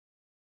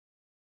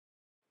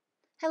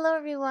Hello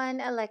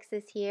everyone,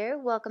 Alexis here.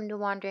 Welcome to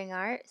Wandering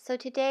Art. So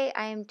today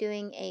I am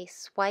doing a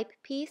swipe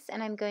piece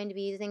and I'm going to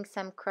be using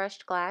some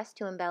crushed glass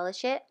to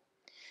embellish it.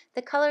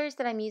 The colors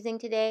that I'm using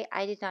today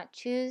I did not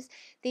choose.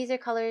 These are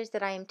colors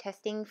that I am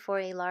testing for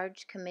a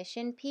large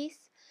commission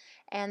piece.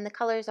 And the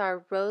colors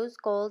are Rose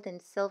Gold and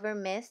Silver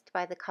Mist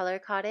by the Color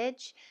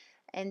Cottage,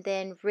 and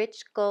then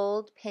Rich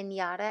Gold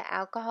Pinata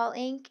Alcohol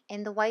Ink,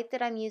 and the white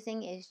that I'm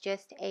using is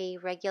just a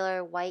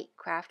regular white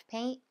craft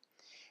paint.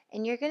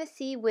 And you're going to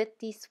see with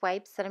these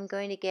swipes that I'm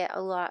going to get a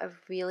lot of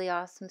really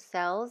awesome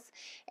cells.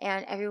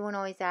 And everyone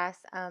always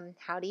asks,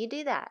 how do you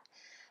do that?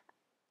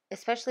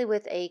 Especially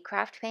with a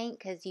craft paint,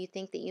 because you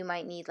think that you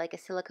might need like a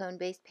silicone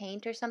based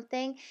paint or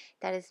something.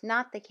 That is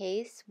not the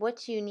case.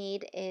 What you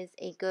need is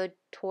a good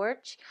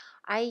torch.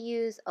 I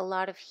use a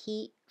lot of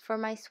heat for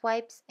my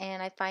swipes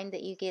and I find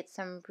that you get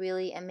some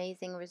really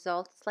amazing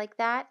results like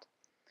that.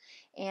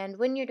 And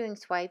when you're doing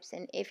swipes,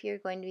 and if you're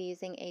going to be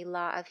using a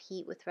lot of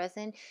heat with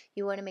resin,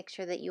 you want to make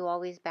sure that you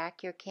always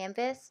back your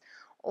canvas.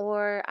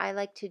 Or I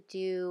like to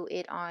do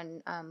it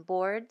on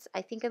boards.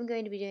 I think I'm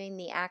going to be doing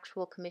the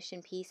actual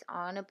commission piece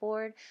on a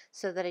board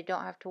so that I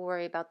don't have to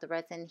worry about the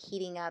resin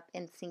heating up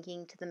and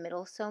sinking to the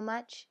middle so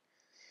much.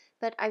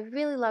 But I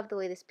really love the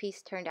way this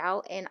piece turned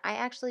out, and I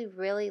actually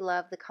really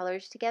love the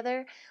colors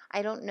together.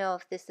 I don't know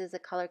if this is a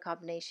color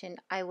combination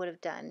I would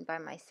have done by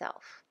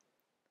myself.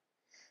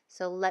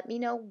 So let me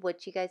know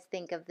what you guys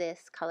think of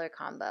this color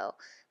combo.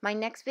 My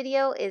next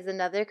video is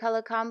another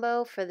color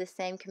combo for the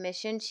same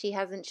commission. She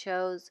hasn't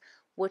chose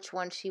which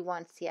one she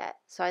wants yet,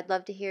 so I'd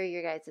love to hear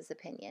your guys'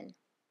 opinion.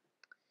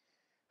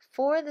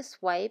 For the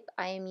swipe,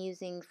 I am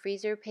using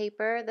freezer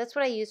paper. That's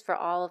what I use for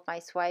all of my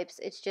swipes.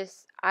 It's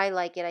just, I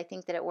like it. I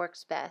think that it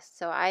works best.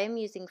 So I am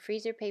using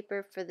freezer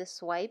paper for the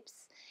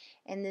swipes,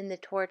 and then the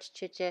torch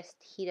to just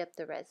heat up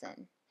the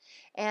resin.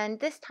 And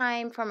this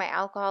time for my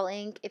alcohol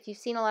ink, if you've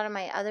seen a lot of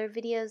my other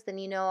videos, then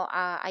you know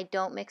I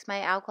don't mix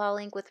my alcohol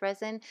ink with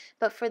resin.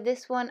 But for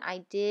this one,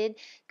 I did,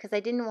 because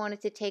I didn't want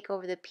it to take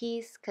over the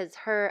piece, because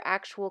her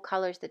actual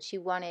colors that she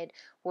wanted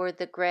were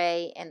the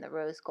gray and the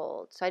rose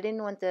gold. So I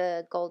didn't want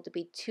the gold to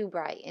be too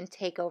bright and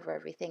take over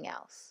everything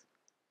else.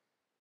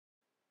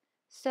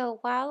 So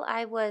while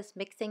I was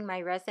mixing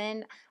my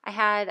resin, I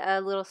had a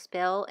little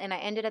spill and I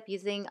ended up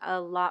using a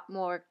lot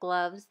more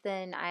gloves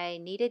than I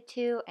needed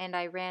to, and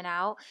I ran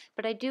out.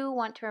 But I do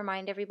want to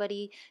remind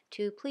everybody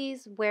to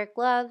please wear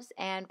gloves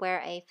and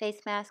wear a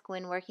face mask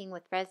when working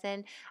with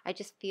resin. I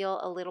just feel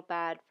a little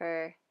bad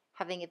for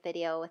having a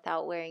video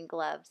without wearing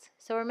gloves.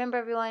 So remember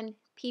everyone,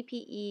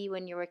 PPE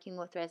when you're working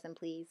with resin,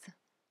 please.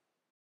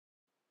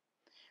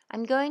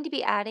 I'm going to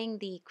be adding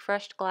the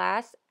crushed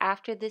glass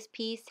after this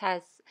piece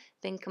has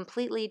been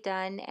completely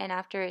done and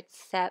after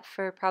it's set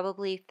for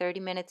probably 30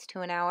 minutes to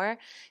an hour,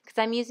 because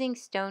I'm using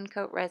stone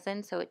coat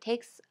resin, so it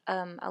takes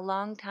a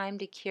long time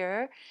to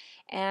cure,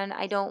 and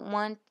I don't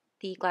want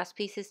the glass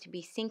pieces to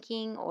be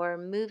sinking or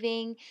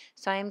moving,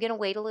 so I'm going to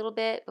wait a little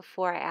bit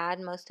before I add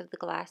most of the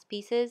glass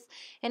pieces.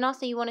 And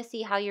also you want to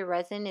see how your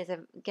resin is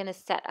going to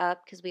set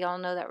up, because we all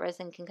know that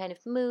resin can kind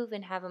of move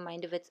and have a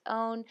mind of its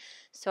own.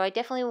 So I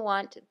definitely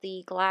want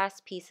the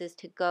glass pieces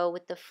to go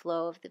with the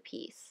flow of the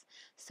piece.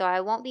 So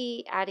I won't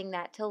be adding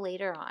that till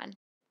later on.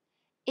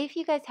 If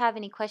you guys have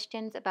any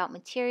questions about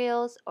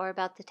materials or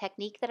about the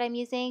technique that I'm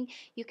using,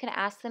 you can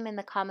ask them in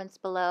the comments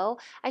below.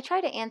 I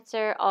try to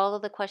answer all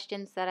of the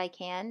questions that I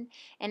can.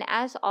 And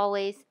as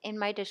always, in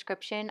my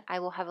description, I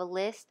will have a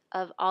list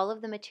of all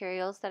of the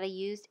materials that I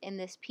used in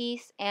this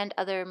piece and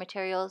other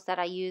materials that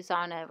I use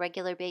on a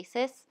regular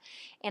basis.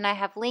 And I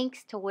have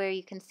links to where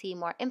you can see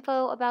more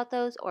info about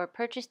those or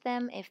purchase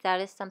them if that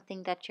is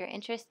something that you're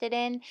interested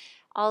in.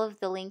 All of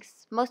the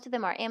links, most of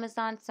them are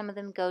Amazon, some of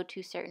them go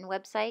to certain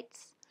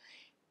websites.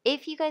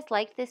 If you guys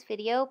liked this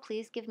video,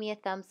 please give me a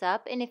thumbs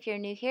up, and if you're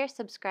new here,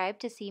 subscribe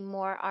to see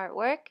more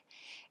artwork.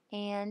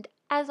 And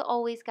as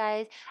always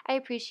guys, I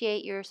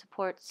appreciate your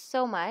support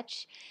so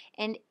much.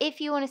 And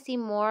if you want to see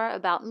more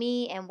about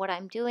me and what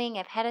I'm doing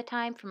ahead of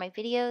time for my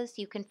videos,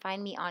 you can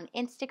find me on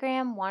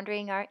Instagram,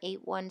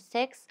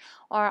 WanderingArt816,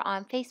 or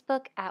on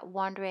Facebook at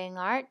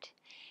WanderingArt.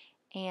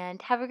 And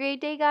have a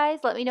great day guys.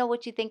 Let me know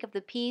what you think of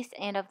the piece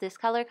and of this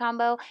color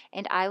combo,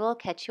 and I will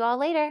catch you all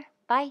later.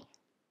 Bye!